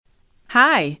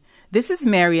Hi, this is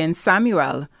Marian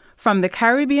Samuel from the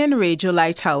Caribbean Radio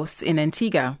Lighthouse in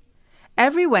Antigua.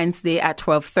 Every Wednesday at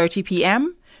 12:30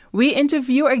 p.m., we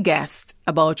interview a guest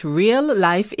about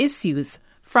real-life issues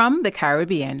from the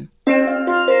Caribbean.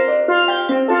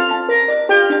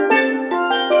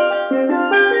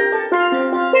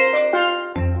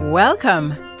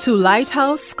 Welcome to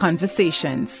Lighthouse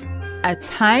Conversations, a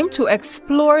time to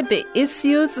explore the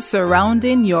issues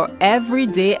surrounding your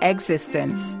everyday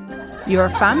existence,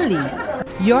 your family,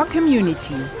 your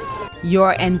community,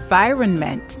 your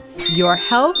environment, your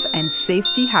health and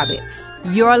safety habits,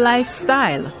 your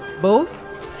lifestyle, both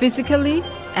physically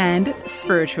and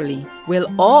spiritually, will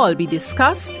all be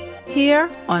discussed here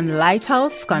on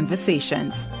Lighthouse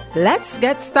Conversations. Let's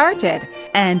get started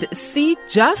and see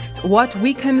just what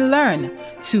we can learn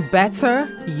to better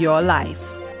your life.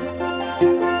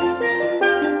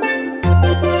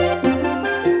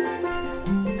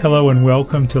 Hello and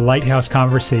welcome to Lighthouse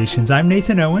Conversations. I'm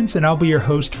Nathan Owens and I'll be your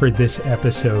host for this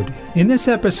episode. In this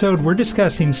episode, we're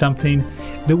discussing something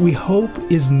that we hope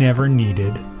is never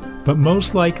needed, but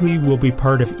most likely will be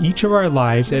part of each of our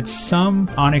lives at some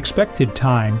unexpected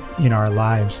time in our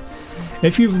lives.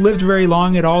 If you've lived very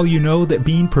long at all, you know that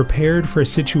being prepared for a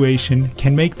situation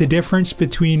can make the difference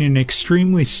between an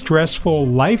extremely stressful,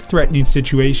 life-threatening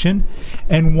situation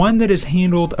and one that is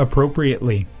handled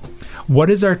appropriately.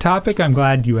 What is our topic? I'm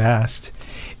glad you asked.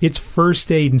 It's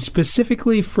first aid, and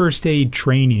specifically first aid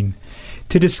training.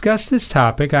 To discuss this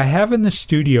topic, I have in the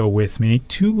studio with me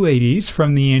two ladies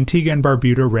from the Antigua and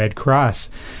Barbuda Red Cross.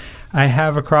 I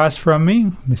have across from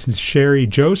me Mrs. Sherry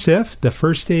Joseph, the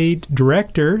First Aid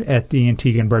Director at the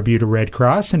Antigua and Barbuda Red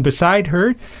Cross, and beside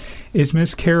her is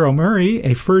Miss Carol Murray,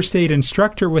 a First Aid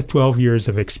Instructor with 12 years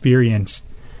of experience.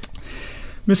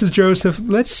 Mrs. Joseph,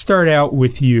 let's start out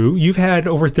with you. You've had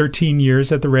over 13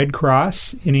 years at the Red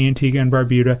Cross in Antigua and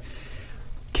Barbuda.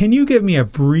 Can you give me a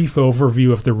brief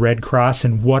overview of the Red Cross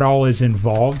and what all is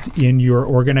involved in your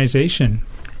organization?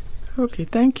 Okay,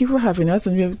 thank you for having us,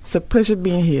 and it's a pleasure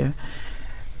being here.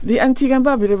 The Antigua and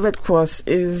Barbuda Red Cross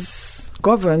is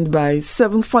governed by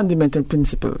 7 fundamental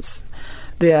principles.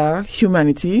 They are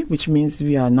humanity, which means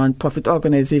we are a non-profit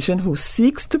organization who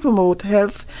seeks to promote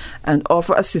health and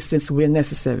offer assistance where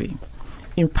necessary.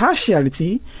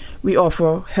 Impartiality, we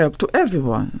offer help to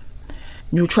everyone.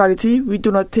 Neutrality, we do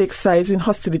not take sides in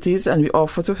hostilities and we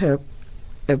offer to help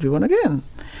everyone again.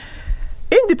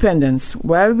 Independence,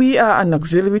 while we are an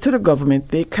auxiliary to the government,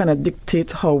 they cannot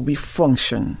dictate how we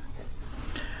function.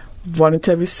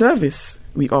 Voluntary service,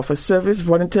 we offer service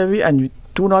voluntary and we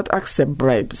do not accept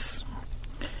bribes.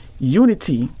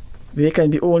 Unity, there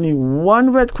can be only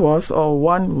one Red Cross or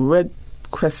one Red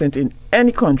Crescent in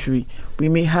any country. We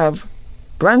may have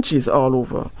branches all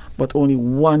over, but only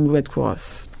one Red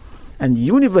Cross. And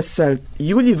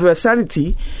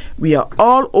universality, we are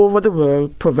all over the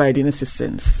world providing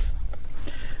assistance.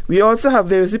 We also have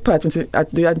various departments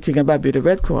at the Antigua and Barbuda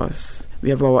Red Cross.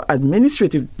 We have our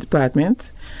administrative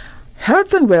department,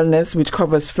 health and wellness, which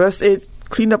covers first aid,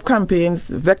 cleanup campaigns,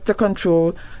 vector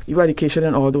control, eradication,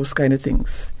 and all those kind of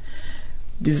things.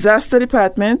 Disaster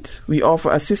department, we offer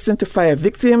assistance to fire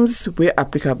victims where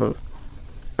applicable.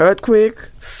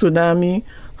 Earthquake, tsunami,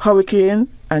 hurricane,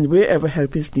 and wherever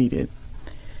help is needed.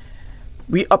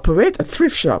 We operate a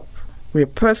thrift shop where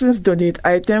persons donate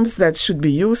items that should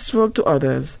be useful to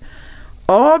others.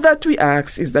 All that we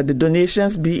ask is that the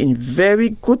donations be in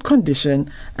very good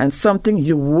condition and something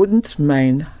you wouldn't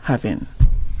mind having.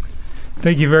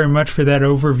 Thank you very much for that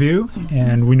overview.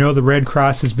 And we know the Red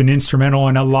Cross has been instrumental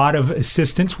in a lot of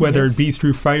assistance, whether it be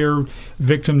through fire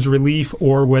victims relief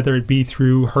or whether it be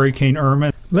through Hurricane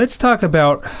Irma. Let's talk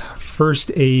about first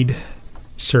aid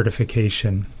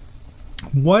certification.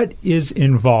 What is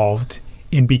involved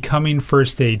in becoming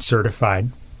first aid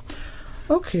certified?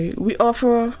 Okay, we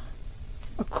offer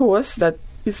a course that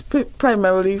is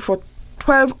primarily for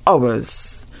 12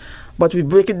 hours. But we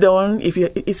break it down. If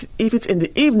it's in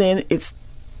the evening, it's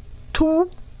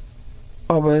 2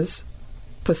 hours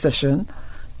per session,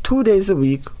 2 days a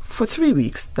week for 3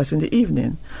 weeks. That's in the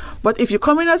evening. But if you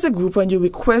come in as a group and you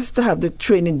request to have the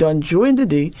training done during the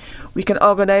day, we can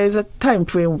organize a time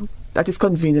frame that is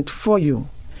convenient for you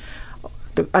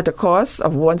at a cost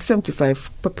of $175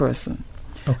 per person.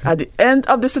 Okay. At the end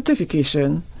of the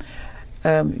certification,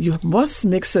 you must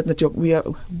make certain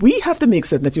that we have to make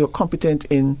certain that you're competent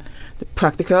in the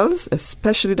practicals,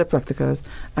 especially the practicals,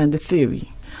 and the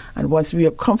theory. And once we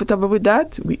are comfortable with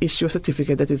that, we issue a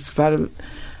certificate that is valid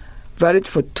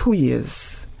for 2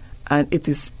 years. and it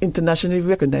is internationally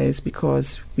recognized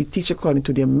because we teach according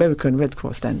to the American Red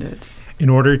Cross standards. In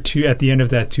order to, at the end of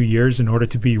that 2 years, in order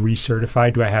to be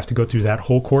recertified, do I have to go through that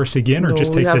whole course again, or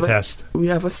just take the test? We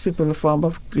have a simple form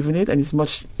of giving it, and it's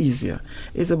much easier.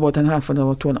 It's about half an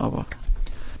hour to an hour.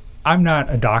 I'm not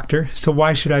a doctor, so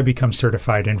why should I become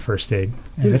certified in first aid?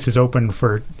 And this is open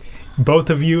for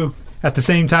both of you at the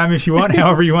same time if you want,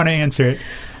 however you want to answer it.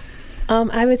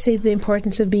 I would say the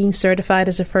importance of being certified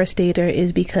as a first aider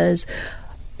is because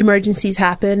emergencies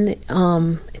happen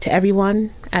to everyone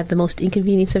at the most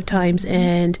inconvenience of times,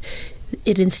 and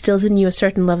it instills in you a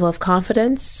certain level of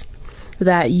confidence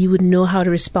that you would know how to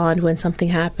respond when something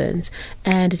happens.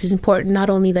 And it is important not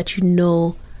only that you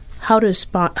know how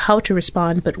to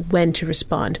respond, but when to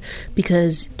respond,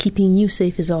 because keeping you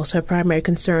safe is also a primary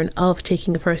concern of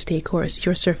taking a first aid course.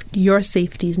 Your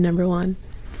safety is number one.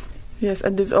 Yes,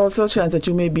 and there's also a chance that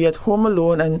you may be at home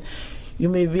alone and you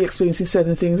may be experiencing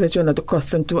certain things that you're not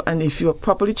accustomed to, and if you are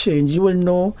properly trained, you will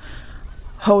know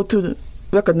how to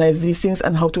recognize these things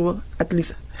and how to at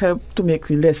least help to make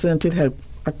the lesson until help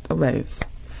arrives.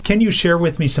 Can you share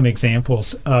with me some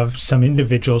examples of some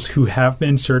individuals who have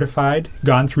been certified,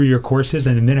 gone through your courses,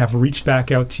 and then have reached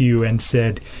back out to you and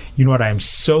said, you know what, I'm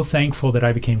so thankful that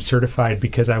I became certified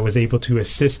because I was able to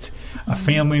assist a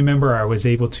family member, I was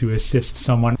able to assist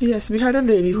someone? Yes, we had a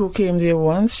lady who came there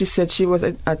once. She said she was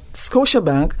at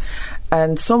Scotiabank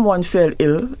and someone fell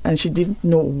ill and she didn't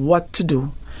know what to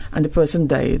do, and the person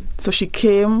died. So she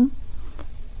came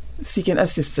seeking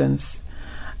assistance.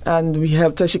 And we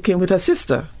helped her. She came with her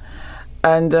sister.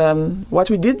 And what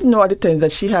we didn't know at the time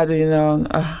that she had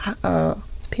a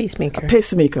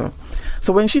pacemaker.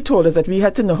 So when she told us that, we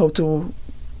had to know how to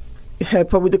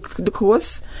help her with the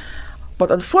course. But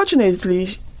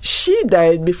unfortunately, she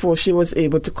died before she was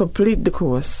able to complete the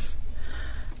course.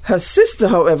 Her sister,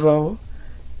 however,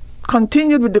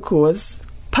 continued with the course,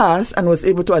 passed, and was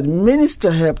able to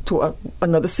administer help to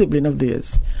another sibling of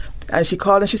theirs. And she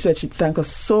called and she said she'd thank us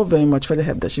so very much for the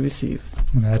help that she received.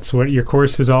 And that's what your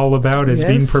course is all about, is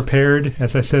being prepared.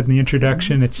 As I said in the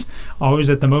introduction, it's always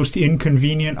at the most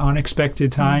inconvenient,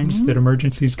 unexpected times that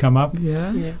emergencies come up.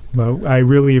 Yeah. Well, I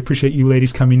really appreciate you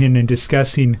ladies coming in and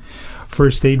discussing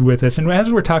first aid with us. And as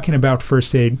we're talking about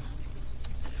first aid,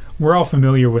 we're all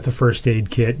familiar with a first aid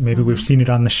kit. Maybe we've seen it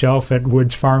on the shelf at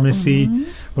Wood's Pharmacy,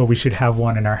 but we should have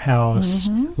one in our house,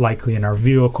 likely in our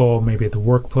vehicle, maybe at the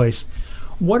workplace.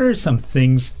 What are some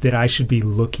things that I should be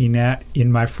looking at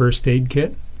in my first aid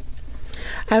kit?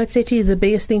 I would say to you the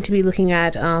biggest thing to be looking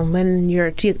at when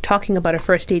you're talking about a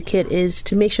first aid kit is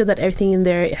to make sure that everything in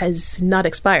there has not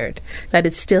expired, that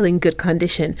it's still in good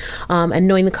condition, and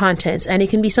knowing the contents. And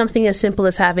it can be something as simple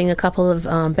as having a couple of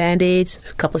Band-Aids,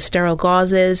 a couple of sterile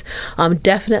gauzes,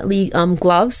 definitely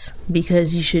gloves,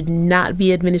 because you should not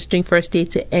be administering first aid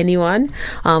to anyone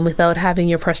without having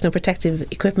your personal protective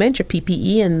equipment, your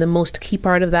PPE, and the most key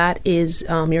part of that is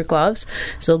your gloves.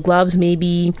 So gloves may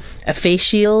be a face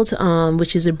shield,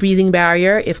 which is a breathing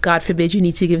barrier. If, God forbid, you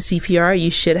need to give CPR,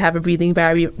 you should have a breathing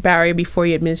barrier before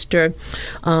you administer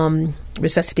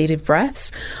resuscitative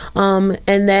breaths. And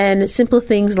then simple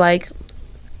things like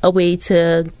a way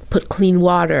to put clean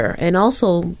water, and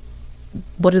also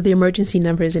what are the emergency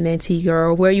numbers in Antigua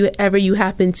or wherever you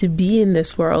happen to be in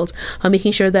this world.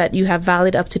 Making sure that you have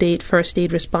valid, up-to-date first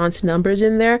aid response numbers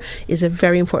in there is a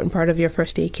very important part of your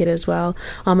first aid kit as well.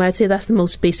 I'd say that's the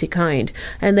most basic kind.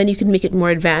 And then you can make it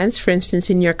more advanced. For instance,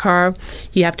 in your car,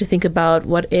 you have to think about,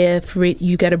 what if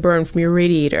you get a burn from your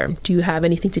radiator? Do you have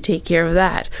anything to take care of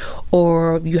that?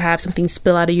 Or you have something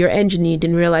spill out of your engine, you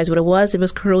didn't realize what it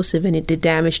was corrosive and it did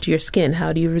damage to your skin.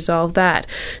 How do you resolve that?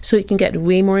 So it can get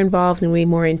way more involved and way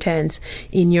more intense.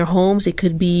 In your homes, it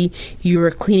could be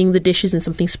you're cleaning the dishes and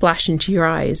something splashed into your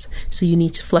eyes, so you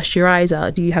need to flush your eyes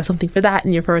out. Do you have something for that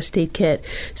in your first aid kit?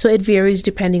 So it varies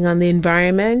depending on the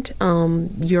environment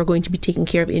you're going to be taking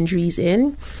care of injuries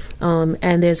in.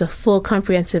 And there's a full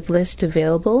comprehensive list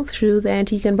available through the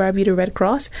Antigua and Barbuda Red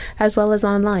Cross, as well as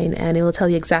online, and it will tell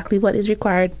you exactly what is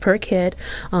required per kit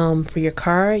for your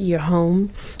car, your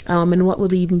home, and what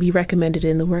would even be recommended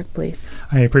in the workplace.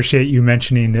 I appreciate you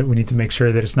mentioning that we need to make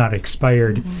sure that it's not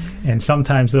expired. And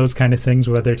sometimes those kind of things,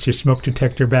 whether it's your smoke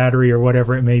detector battery or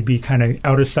whatever it may be, kind of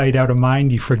out of sight, out of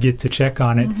mind, you forget to check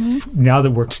on it. Now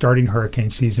that we're starting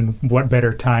hurricane season, what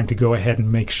better time to go ahead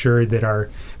and make sure that our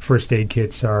first aid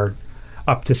kits are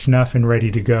up to snuff and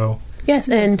ready to go. Yes,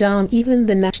 and even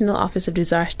the National Office of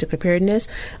Disaster Preparedness,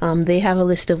 they have a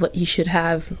list of what you should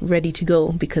have ready to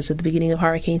go because of the beginning of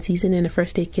hurricane season, and a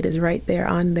first aid kit is right there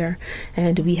on there.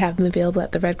 And we have them available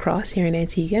at the Red Cross here in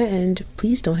Antigua, and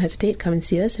please don't hesitate, come and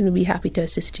see us, and we'll be happy to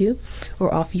assist you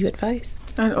or offer you advice.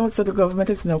 And also the government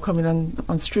is now coming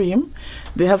on stream.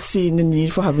 They have seen the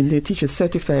need for having their teachers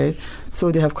certified,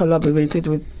 so they have collaborated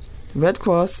with Red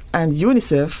Cross and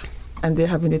UNICEF, and they're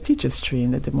having their teachers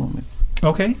trained at the moment.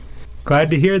 Okay. Glad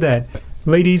to hear that.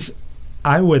 Ladies,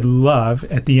 I would love,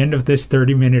 at the end of this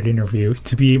 30-minute interview,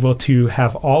 to be able to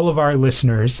have all of our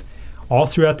listeners all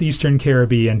throughout the Eastern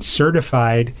Caribbean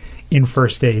certified in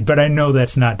first aid. But I know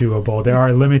that's not doable. There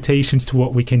are limitations to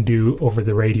what we can do over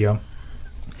the radio.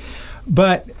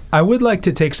 But I would like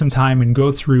to take some time and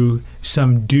go through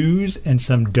some do's and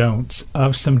some don'ts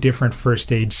of some different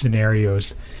first aid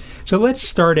scenarios. So let's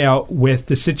start out with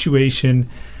the situation.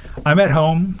 I'm at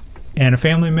home and a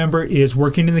family member is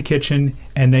working in the kitchen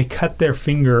and they cut their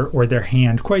finger or their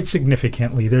hand quite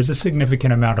significantly. There's a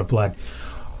significant amount of blood.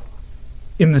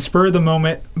 In the spur of the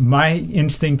moment, my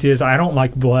instinct is I don't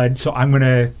like blood, so I'm going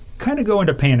to kind of go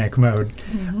into panic mode.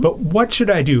 Mm-hmm. But what should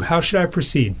I do? How should I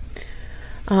proceed?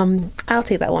 I'll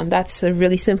take that one. That's a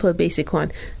really simple, basic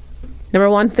one. Number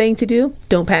one thing to do,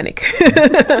 don't panic.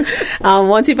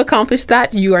 Once you've accomplished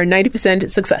that, you are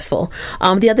 90% successful.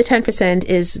 The other 10%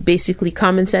 is basically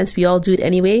common sense. We all do it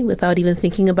anyway without even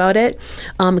thinking about it.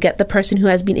 Get the person who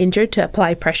has been injured to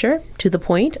apply pressure to the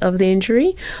point of the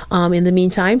injury. In the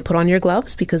meantime, put on your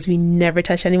gloves because we never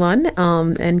touch anyone,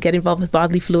 and get involved with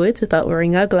bodily fluids without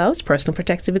wearing our gloves. Personal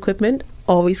protective equipment,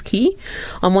 always key.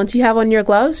 Once you have on your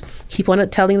gloves, keep on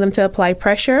telling them to apply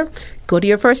pressure. Go to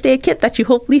your first aid kit that you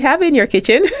hopefully have in your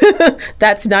kitchen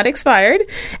that's not expired,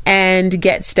 and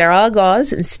get sterile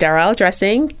gauze and sterile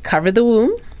dressing. Cover the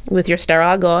wound with your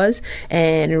sterile gauze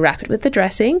and wrap it with the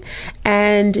dressing.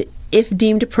 And if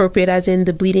deemed appropriate, as in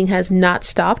the bleeding has not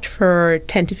stopped for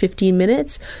 10 to 15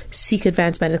 minutes, seek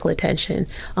advanced medical attention.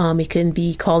 It can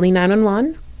be calling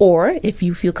 911, or if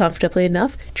you feel comfortable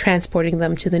enough, transporting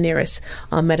them to the nearest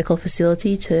medical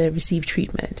facility to receive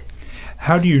treatment.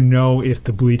 How do you know if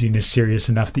the bleeding is serious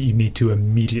enough that you need to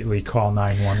immediately call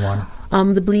 911?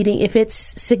 The bleeding, if it's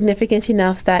significant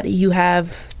enough that you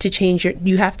have to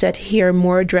you have to adhere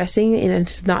more dressing and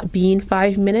it's not being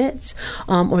 5 minutes,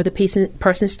 or the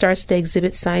person starts to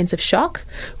exhibit signs of shock,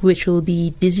 which will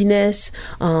be dizziness,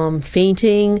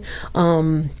 fainting,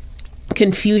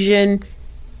 confusion,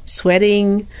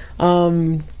 sweating,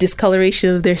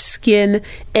 discoloration of their skin,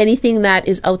 anything that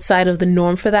is outside of the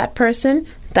norm for that person,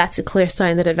 that's a clear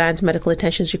sign that advanced medical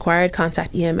attention is required.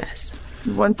 Contact EMS.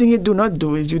 One thing you do not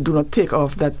do is you do not take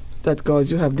off that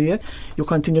gauze you have there. You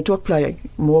continue to apply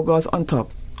more gauze on top.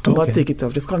 Do not take it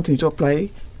off. Just continue to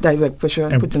apply direct pressure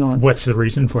and put it on. What's the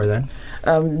reason for that?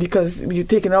 Because you're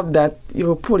taking off that,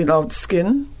 you're pulling off the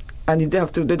skin, and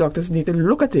the doctors need to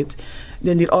look at it.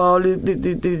 They need all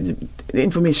the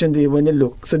information there when they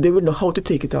look, so they will know how to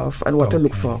take it off and what to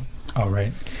look for. All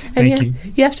right. And Thank you.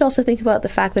 You have to also think about the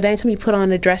fact that anytime you put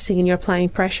on a dressing and you're applying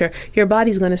pressure, your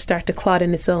body's going to start to clot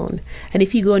in its own. And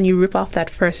if you go and you rip off that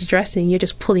first dressing, you're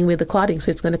just pulling away the clotting,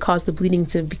 so it's going to cause the bleeding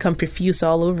to become profuse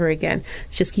all over again.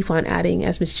 Just keep on adding,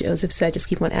 as Ms. Joseph said, just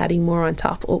keep on adding more on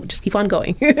top. Just keep on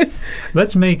going.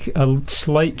 Let's make a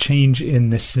slight change in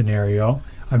this scenario.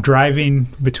 I'm driving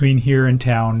between here and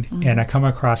town, and I come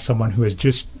across someone who has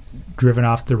just driven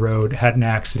off the road, had an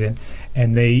accident,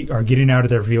 and they are getting out of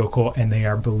their vehicle and they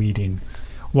are bleeding.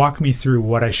 Walk me through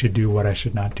what I should do, what I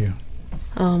should not do.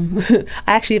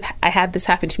 I had this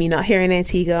happen to me, not here in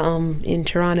Antigua, in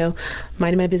Toronto,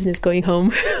 minding my business, going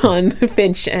home on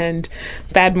Finch, and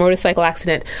bad motorcycle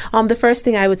accident. The first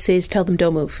thing I would say is tell them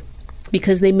don't move,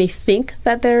 because they may think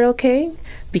that they're okay,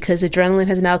 because adrenaline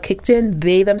has now kicked in.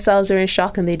 They themselves are in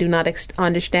shock and they do not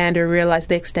understand or realize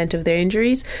the extent of their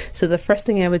injuries. So the first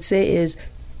thing I would say is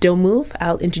don't move.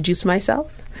 I'll introduce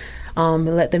myself.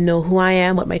 Let them know who I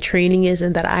am, what my training is,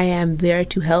 and that I am there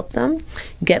to help them.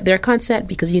 Get their consent,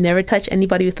 because you never touch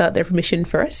anybody without their permission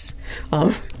first.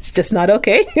 It's just not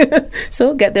okay.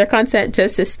 So get their consent to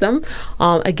assist them.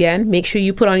 Again, make sure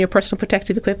you put on your personal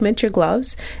protective equipment, your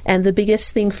gloves. And the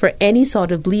biggest thing for any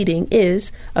sort of bleeding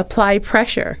is apply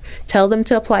pressure. Tell them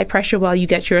to apply pressure while you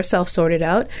get yourself sorted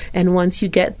out. And once you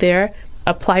get there,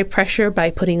 apply pressure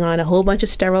by putting on a whole bunch of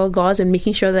sterile gauze and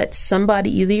making sure that somebody,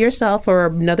 either yourself or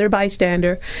another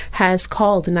bystander, has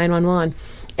called 911.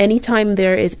 Anytime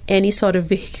there is any sort of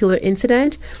vehicular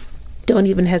incident, don't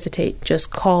even hesitate.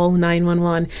 Just call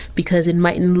 911, because it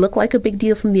mightn't look like a big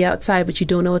deal from the outside, but you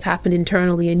don't know what's happened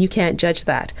internally and you can't judge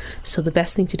that. So the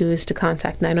best thing to do is to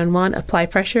contact 911, apply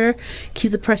pressure,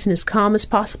 keep the person as calm as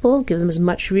possible, give them as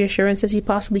much reassurance as you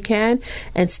possibly can,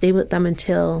 and stay with them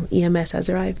until EMS has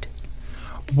arrived.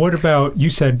 What about, you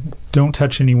said don't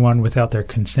touch anyone without their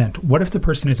consent. What if the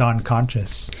person is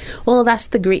unconscious? Well, that's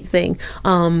the great thing.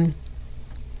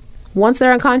 Once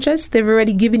they're unconscious, they've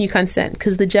already given you consent,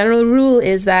 because the general rule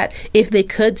is that if they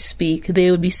could speak, they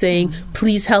would be saying,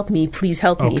 please help me, please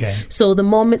help me. So the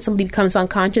moment somebody becomes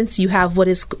unconscious, you have what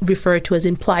is referred to as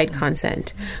implied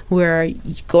consent, where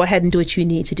you go ahead and do what you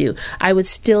need to do. I would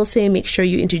still say make sure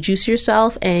you introduce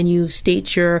yourself and you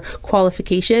state your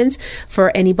qualifications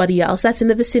for anybody else that's in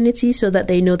the vicinity, so that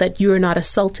they know that you are not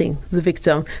assaulting the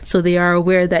victim, so they are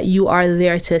aware that you are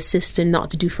there to assist and not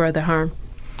to do further harm.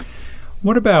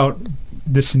 What about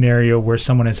the scenario where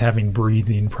someone is having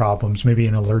breathing problems, maybe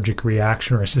an allergic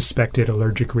reaction or a suspected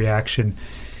allergic reaction?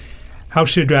 How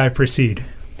should I proceed?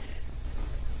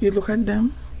 You look at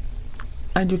them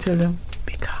and you tell them,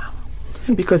 be calm,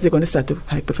 because they're going to start to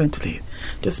hyperventilate.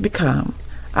 Just be calm.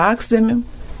 Ask them,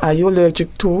 are you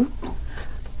allergic to?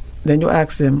 Then you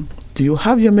ask them, do you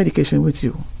have your medication with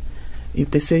you? If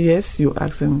they say yes, you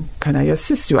ask them, can I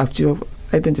assist you after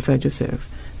you've identified yourself?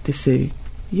 They say,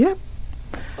 yep.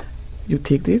 You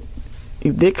take it.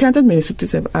 If they can't administer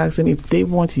it, ask them if they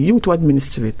want you to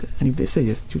administer it. And if they say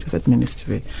yes, you just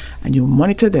administer it. And you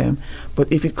monitor them. But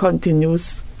if it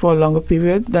continues for a longer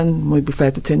period, then maybe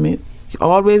 5 to 10 minutes, you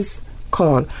always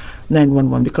call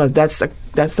 911, because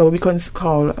that's how we can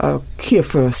call a care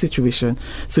first situation.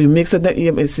 So you make certain that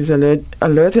EMS is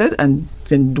alerted, and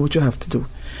then do what you have to do.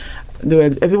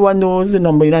 Everyone knows the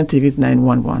number in Antigua is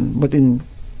 911. But in,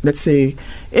 let's say,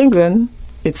 England,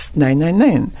 it's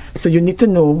 999. So you need to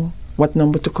know what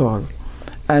number to call.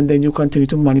 And then you continue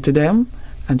to monitor them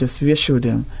and just reassure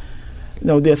them.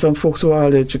 Now, there are some folks who are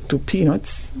allergic to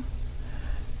peanuts.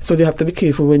 So they have to be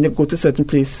careful when they go to a certain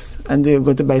place and they're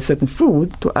going to buy certain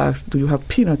food to ask, do you have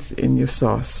peanuts in your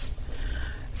sauce?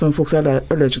 Some folks are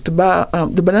allergic to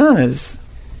the bananas.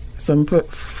 Some,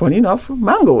 funny enough,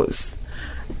 mangoes.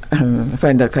 I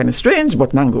find that kind of strange,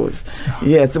 but mangoes.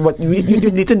 Yes, but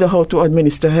you need to know how to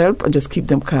administer help and just keep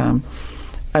them calm.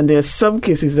 And there are some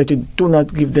cases that you do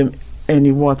not give them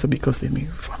any water because they may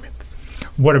vomit.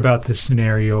 What about the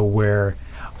scenario where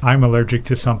I'm allergic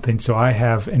to something, so I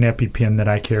have an EpiPen that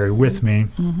I carry with me.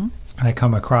 Mm-hmm. I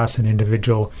come across an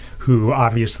individual who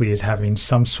obviously is having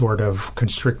some sort of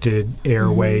constricted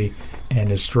airway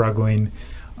and is struggling.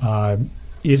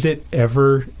 Is it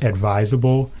ever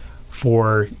advisable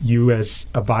for you as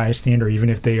a bystander, even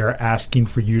if they are asking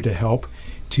for you to help,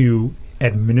 to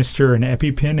administer an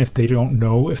EpiPen if they don't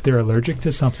know if they're allergic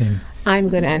to something? I'm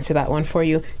going to answer that one for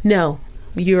you. No.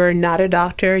 You're not a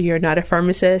doctor. You're not a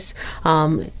pharmacist.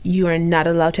 You are not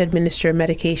allowed to administer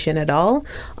medication at all.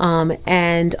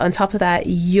 And on top of that,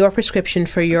 your prescription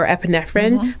for your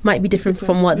epinephrine might be different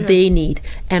from what they need.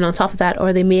 And on top of that,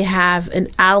 or they may have an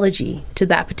allergy to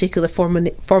that particular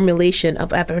formulation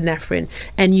of epinephrine,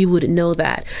 and you wouldn't know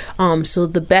that. So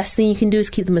the best thing you can do is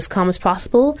keep them as calm as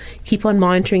possible. Keep on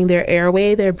monitoring their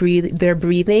airway, their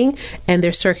breathing, and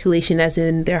their circulation, as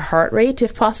in their heart rate,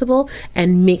 if possible,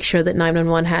 and make sure that 911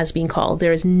 has been called.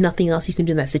 There is nothing else you can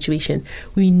do in that situation.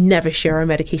 We never share our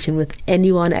medication with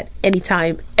anyone at any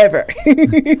time, ever.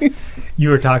 You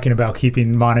were talking about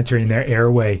monitoring their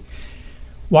airway.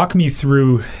 Walk me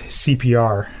through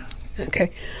CPR.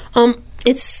 Okay.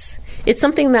 It's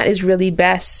something that is really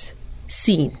best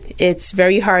seen. It's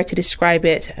very hard to describe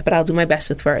it, but I'll do my best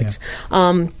with words.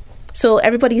 Yeah. So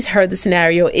everybody's heard the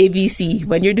scenario ABC.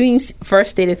 When you're doing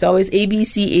first aid, it's always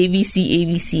ABC, ABC,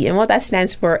 ABC. And what that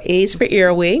stands for, A is for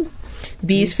airway,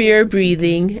 B is for your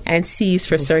breathing, and C is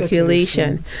for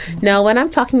circulation. Now, when I'm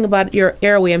talking about your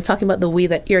airway, I'm talking about the way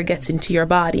that air gets into your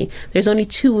body. There's only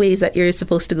two ways that air is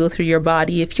supposed to go through your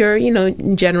body if you're,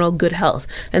 in general good health,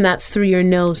 and that's through your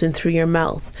nose and through your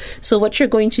mouth. So what you're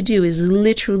going to do is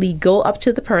literally go up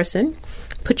to the person,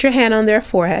 put your hand on their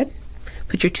forehead,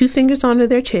 put your two fingers onto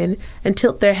their chin, and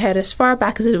tilt their head as far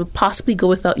back as it would possibly go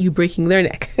without you breaking their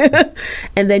neck.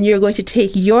 And then you're going to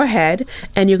take your head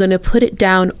and you're going to put it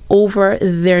down over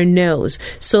their nose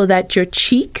so that your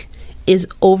cheek is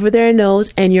over their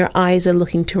nose and your eyes are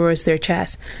looking towards their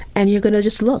chest. And you're going to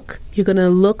just look. You're going to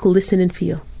look, listen, and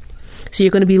feel. So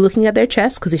you're going to be looking at their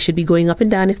chest because they should be going up and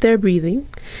down if they're breathing.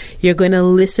 You're going to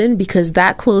listen because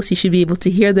that close you should be able to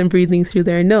hear them breathing through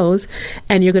their nose.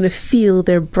 And you're going to feel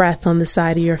their breath on the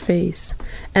side of your face.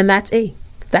 And that's A.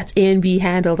 That's A and B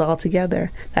handled all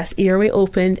together. That's airway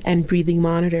opened and breathing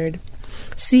monitored.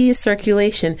 C is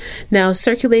circulation. Now,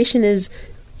 circulation is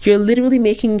you're literally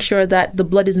making sure that the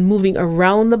blood is moving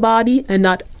around the body and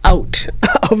not out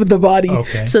of the body.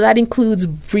 Okay. So that includes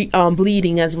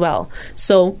bleeding as well.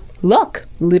 So look,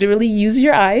 literally use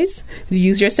your eyes,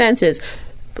 use your senses.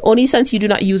 The only sense you do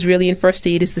not use really in first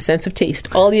aid is the sense of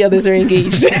taste. All the others are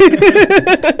engaged.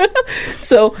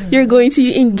 So you're going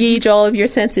to engage all of your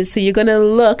senses. So you're going to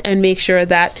look and make sure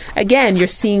that, again, you're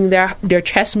seeing their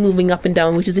chest moving up and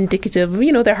down, which is indicative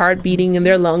of, their heart beating and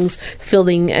their lungs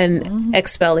filling and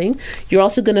expelling. You're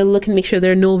also going to look and make sure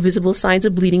there are no visible signs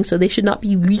of bleeding, so they should not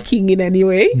be leaking in any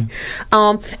way.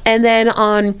 And then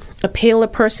on a paler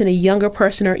person, a younger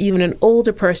person, or even an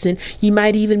older person, you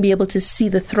might even be able to see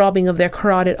the throbbing of their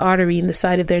carotid artery in the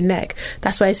side of their neck.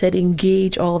 That's why I said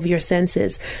engage all of your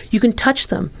senses. You can touch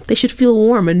them. They should feel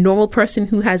warm. A normal person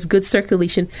who has good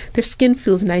circulation, their skin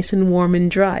feels nice and warm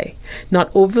and dry.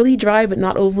 Not overly dry, but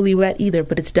not overly wet either,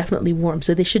 but it's definitely warm.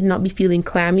 So they should not be feeling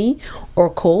clammy or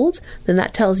cold. Then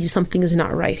that tells you something is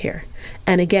not right here.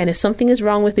 And again, if something is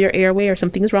wrong with your airway, or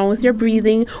something is wrong with your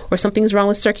breathing, or something is wrong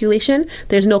with circulation,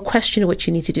 there's no question of what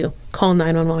you need to do. Call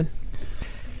 911.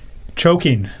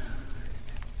 Choking.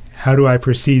 How do I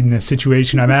proceed in this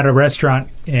situation? I'm at a restaurant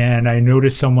and I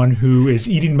notice someone who is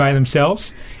eating by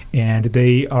themselves and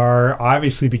they are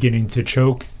obviously beginning to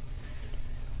choke.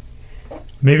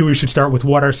 Maybe we should start with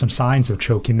what are some signs of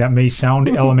choking. That may sound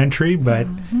elementary, but...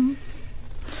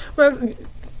 Well,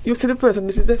 you see the person,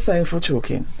 this is the sign for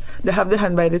choking. They have the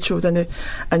hand by the throat and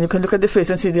you can look at the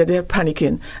face and see that they're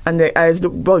panicking and their eyes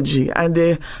look bulgy and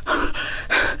they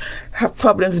have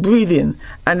problems breathing.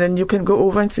 And then you can go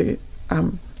over and say,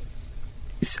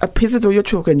 it appears as though you're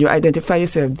choking. You identify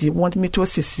yourself. Do you want me to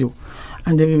assist you?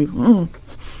 And they will,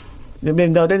 they may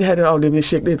nod their head or they may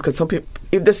shake their head, because some people,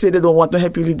 if they say they don't want to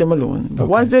help you, leave them alone. But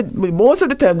once most of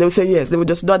the time they will say yes. They will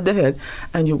just nod their head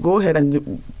and you go ahead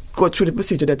and go through the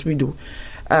procedure that we do.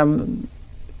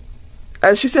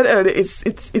 As she said earlier,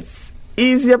 it's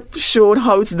easier shown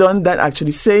how it's done than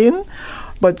actually saying.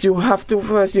 But you have to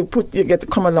first, you get to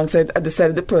come alongside at the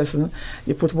side of the person.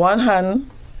 You put one hand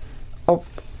up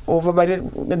over by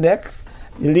the neck,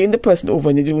 you lean the person over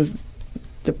and you use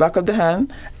the back of the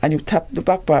hand and you tap the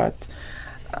back part.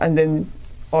 And then,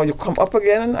 or you come up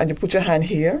again and you put your hand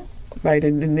here by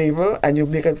the navel and you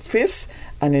make a fist,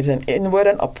 and it's an inward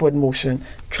and upward motion.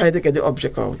 Try to get the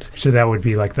object out. So that would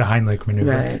be like the Heimlich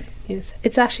maneuver. Right. Yes.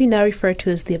 It's actually now referred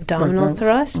to as the abdominal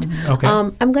thrust. Okay.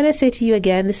 I'm going to say to you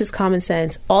again, this is common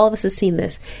sense. All of us have seen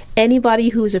this. Anybody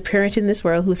who is a parent in this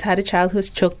world who's had a child who has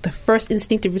choked, the first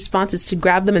instinctive response is to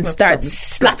grab them and start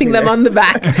slapping them on the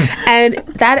back. And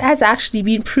that has actually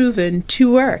been proven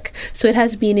to work. So it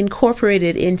has been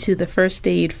incorporated into the first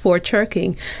aid for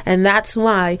choking. And that's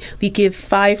why we give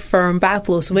 5 firm back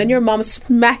blows. So when your mom's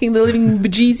smacking the living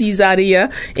bejesus out of you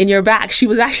in your back, she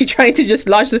was actually trying to just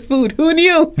lodge the food. Who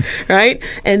knew? Right?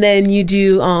 And then you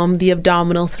do the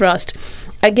abdominal thrust.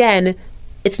 Again,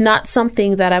 it's not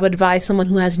something that I would advise someone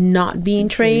who has not been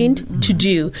trained to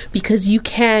do, because you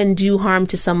can do harm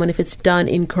to someone if it's done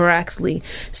incorrectly.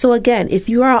 So again, if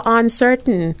you are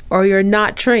uncertain or you're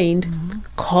not trained,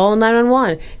 call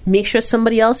 911. Make sure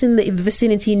somebody else in the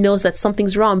vicinity knows that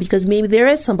something's wrong, because maybe there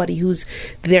is somebody who's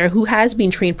there who has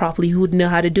been trained properly, who would know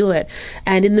how to do it.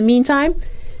 And in the meantime,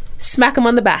 smack them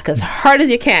on the back as hard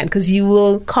as you can, because you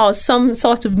will cause some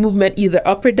sort of movement either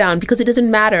up or down, because it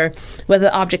doesn't matter whether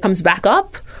the object comes back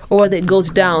up or whether it goes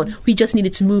down. We just need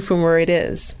it to move from where it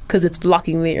is, because it's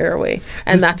blocking the airway,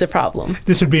 and that's a problem.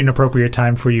 This would be an appropriate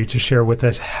time for you to share with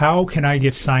us, how can I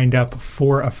get signed up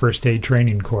for a first aid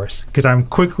training course? Because I'm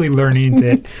quickly learning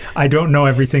that I don't know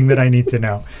everything that I need to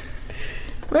know.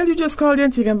 Well, you just call the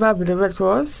Antigua and Barbuda Red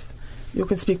Cross. You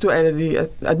can speak to either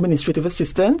the administrative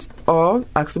assistant or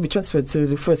ask to be transferred to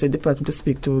the first aid department to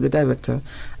speak to the director,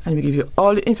 and we give you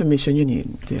all the information you need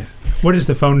there. What is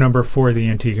the phone number for the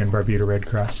Antigua and Barbuda Red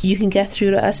Cross? You can get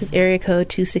through to us as area code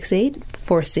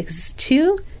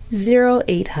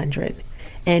 268-462-0800.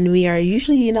 And we are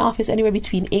usually in office anywhere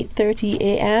between 8:30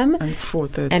 a.m. and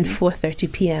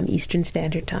 4:30 p.m. Eastern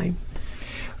Standard Time.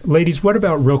 Ladies, what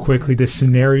about real quickly the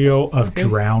scenario of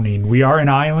drowning? We are an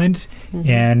island,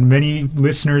 and many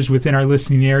listeners within our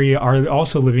listening area are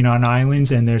also living on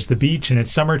islands, and there's the beach, and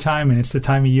it's summertime, and it's the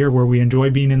time of year where we enjoy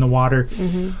being in the water.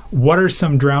 What are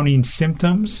some drowning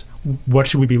symptoms? What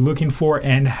should we be looking for,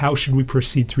 and how should we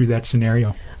proceed through that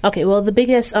scenario? Okay, well, the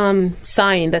biggest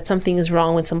sign that something is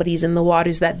wrong when somebody's in the water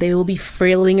is that they will be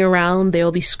flailing around, they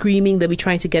will be screaming, they'll be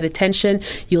trying to get attention.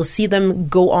 You'll see them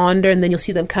go under, and then you'll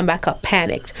see them come back up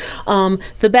panicked.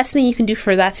 The best thing you can do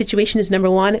for that situation is, number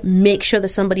one, make sure that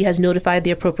somebody has notified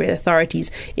the appropriate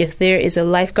authorities. If there is a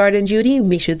lifeguard on duty,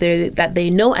 make sure that they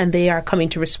know and they are coming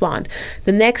to respond.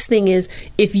 The next thing is,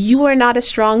 if you are not a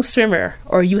strong swimmer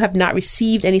or you have not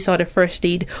received any sort out of first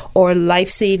aid or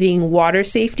life-saving water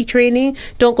safety training,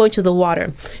 don't go into the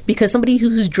water, because somebody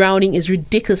who's drowning is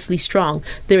ridiculously strong.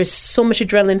 There is so much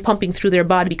adrenaline pumping through their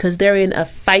body because they're in a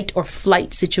fight or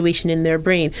flight situation in their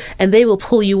brain, and they will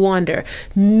pull you under.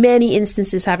 Many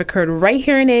instances have occurred right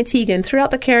here in Antigua and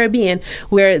throughout the Caribbean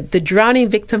where the drowning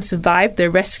victim survived, their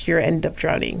rescuer ended up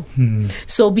drowning.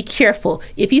 So be careful.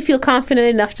 If you feel confident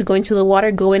enough to go into the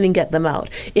water, go in and get them out.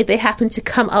 If they happen to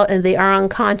come out and they are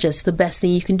unconscious, the best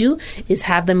thing you can do is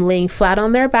have them laying flat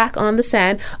on their back on the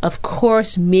sand, of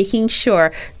course making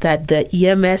sure that the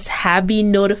EMS have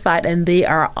been notified and they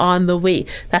are on the way.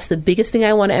 That's the biggest thing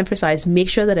I want to emphasize. Make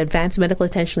sure that advanced medical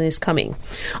attention is coming.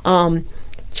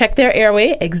 Check their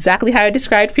airway, exactly how I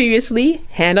described previously.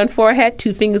 Hand on forehead,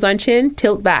 2 fingers on chin,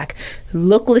 tilt back.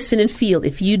 Look, listen, and feel.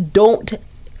 If you don't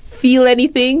feel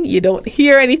anything, you don't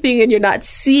hear anything, and you're not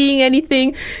seeing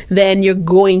anything, then you're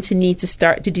going to need to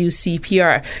start to do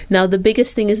CPR. Now, the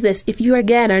biggest thing is this. If you,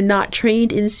 again, are not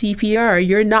trained in CPR,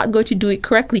 you're not going to do it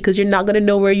correctly because you're not going to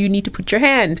know where you need to put your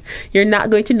hand. You're not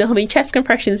going to know how many chest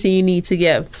compressions you need to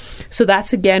give. So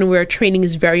that's, again, where training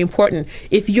is very important.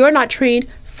 If you're not trained,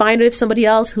 find out if somebody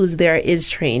else who's there is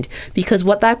trained, because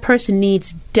what that person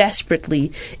needs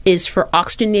desperately is for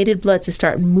oxygenated blood to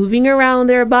start moving around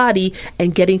their body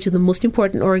and getting to the most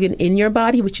important organ in your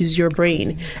body, which is your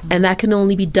brain. And that can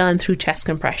only be done through chest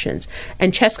compressions.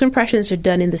 And chest compressions are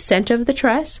done in the center of the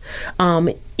chest,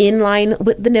 in line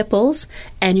with the nipples,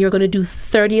 and you're going to do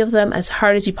 30 of them as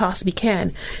hard as you possibly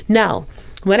can. Now,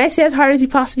 when I say as hard as you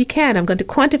possibly can, I'm going to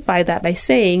quantify that by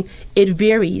saying it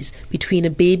varies between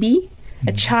a baby,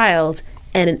 a child,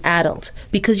 and an adult,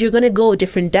 because you're going to go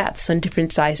different depths on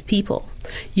different sized people.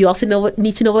 You also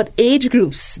need to know what age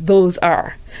groups those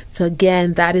are. So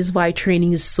again, that is why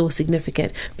training is so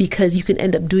significant, because you can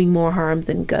end up doing more harm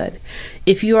than good.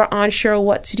 If you are unsure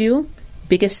what to do,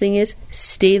 biggest thing is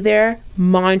stay there,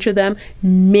 monitor them,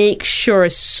 make sure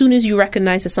as soon as you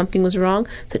recognize that something was wrong,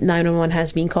 that 911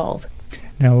 has been called.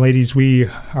 Now, ladies, we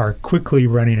are quickly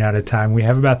running out of time. We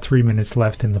have about 3 minutes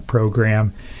left in the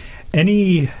program.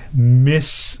 Any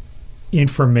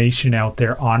misinformation out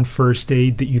there on first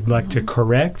aid that you'd like to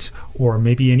correct, or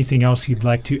maybe anything else you'd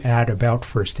like to add about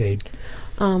first aid?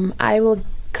 I will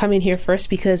come in here first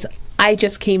because I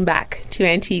just came back to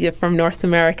Antigua from North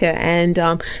America, and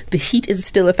the heat is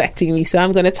still affecting me. So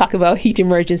I'm going to talk about heat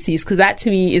emergencies, because that to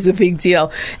me is a big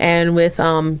deal. And with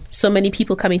so many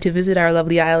people coming to visit our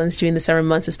lovely islands during the summer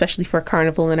months, especially for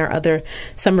Carnival and our other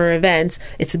summer events,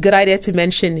 it's a good idea to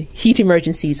mention heat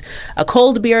emergencies. A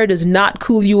cold beer does not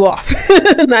cool you off.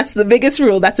 That's the biggest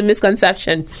rule. That's a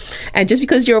misconception. And just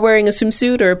because you're wearing a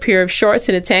swimsuit or a pair of shorts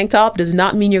and a tank top does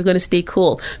not mean you're going to stay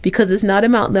cool, because it's not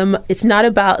about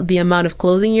the amount of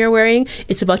clothing you're wearing,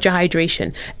 it's about your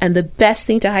hydration. And the best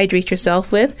thing to hydrate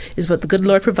yourself with is what the good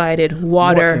Lord provided,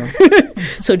 water.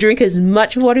 So drink as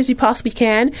much water as you possibly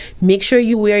can. Make sure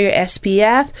you wear your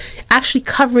SPF. Actually,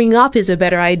 covering up is a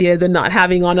better idea than not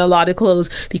having on a lot of clothes,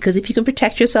 because if you can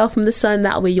protect yourself from the sun,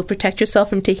 that way you'll protect yourself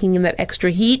from taking in that extra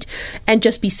heat. And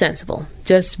just be sensible.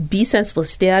 Just be sensible.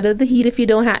 Stay out of the heat if you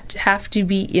don't have to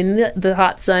be in the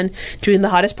hot sun during the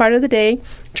hottest part of the day.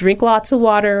 Drink lots of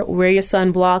water, wear your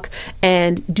sunblock,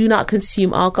 and do not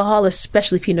consume alcohol,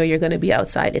 especially if you know you're going to be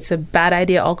outside. It's a bad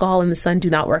idea. Alcohol and the sun do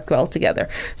not work well together.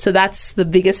 So that's the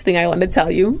biggest thing I want to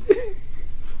tell you.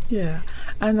 Yeah.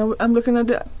 And I'm looking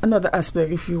at another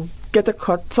aspect. If you get a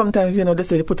cut, sometimes, they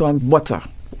say they put on butter.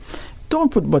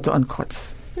 Don't put butter on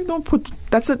cuts. Don't put,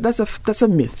 that's a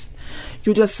myth.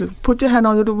 You just put your hand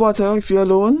under the water if you're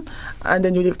alone, and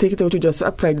then you take it out, you just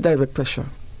apply the direct pressure.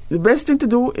 The best thing to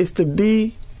do is to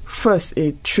be first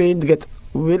aid trained, to get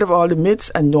rid of all the myths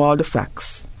and know all the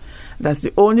facts. That's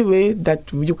the only way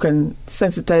that you can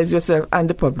sensitize yourself and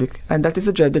the public. And that is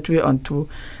the drive that we're on, to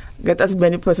get as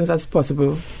many persons as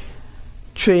possible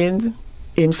trained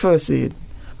in first aid.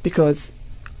 Because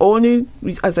only,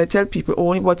 as I tell people,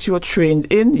 only what you're trained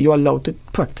in, you're allowed to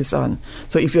practice on.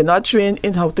 So if you're not trained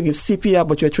in how to give CPR,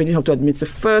 but you're trained in how to administer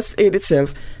first aid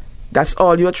itself, that's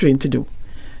all you're trained to do.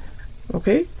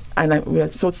 Okay? And we are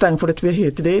so thankful that we're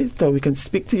here today, so we can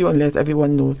speak to you and let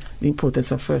everyone know the importance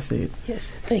of first aid.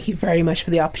 Yes, thank you very much for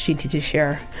the opportunity to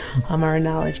share our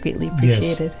knowledge. Greatly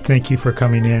appreciated. Yes, thank you for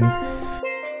coming in.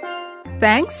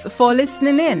 Thanks for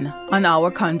listening in on our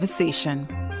conversation.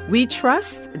 We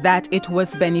trust that it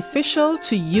was beneficial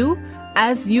to you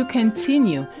as you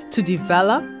continue to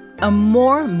develop a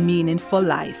more meaningful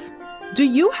life. Do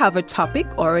you have a topic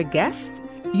or a guest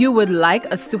you would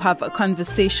like us to have a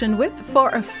conversation with for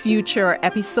a future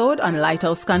episode on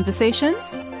Lighthouse Conversations?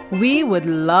 We would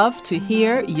love to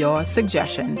hear your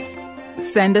suggestions.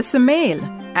 Send us a mail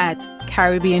at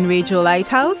Caribbean Radio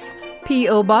Lighthouse,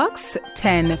 P.O. Box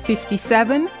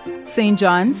 1057, St.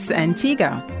 John's,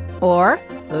 Antigua, or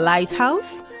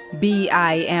Lighthouse,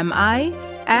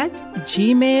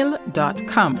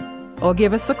 BIMI@gmail.com, or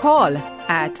give us a call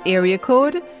at area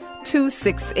code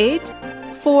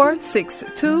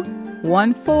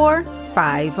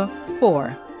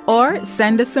 268-462-1454, or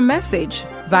send us a message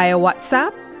via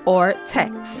WhatsApp or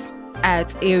text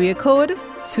at area code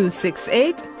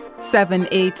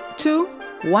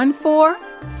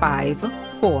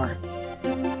 268-782-1454.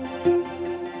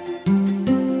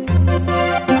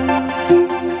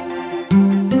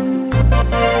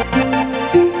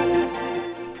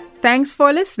 Thanks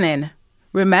for listening.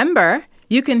 Remember,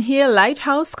 you can hear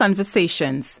Lighthouse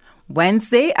Conversations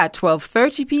Wednesday at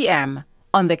 12:30 p.m.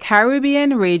 on the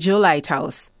Caribbean Radio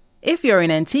Lighthouse. If you're in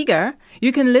Antigua,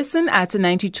 you can listen at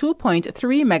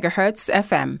 92.3 MHz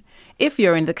FM. If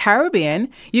you're in the Caribbean,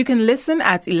 you can listen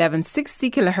at 1160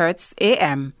 kHz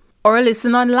AM, or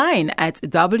listen online at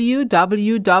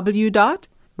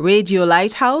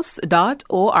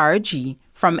www.radiolighthouse.org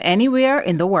from anywhere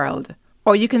in the world.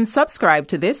 Or you can subscribe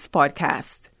to this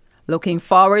podcast. Looking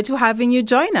forward to having you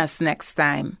join us next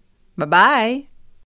time. Bye-bye.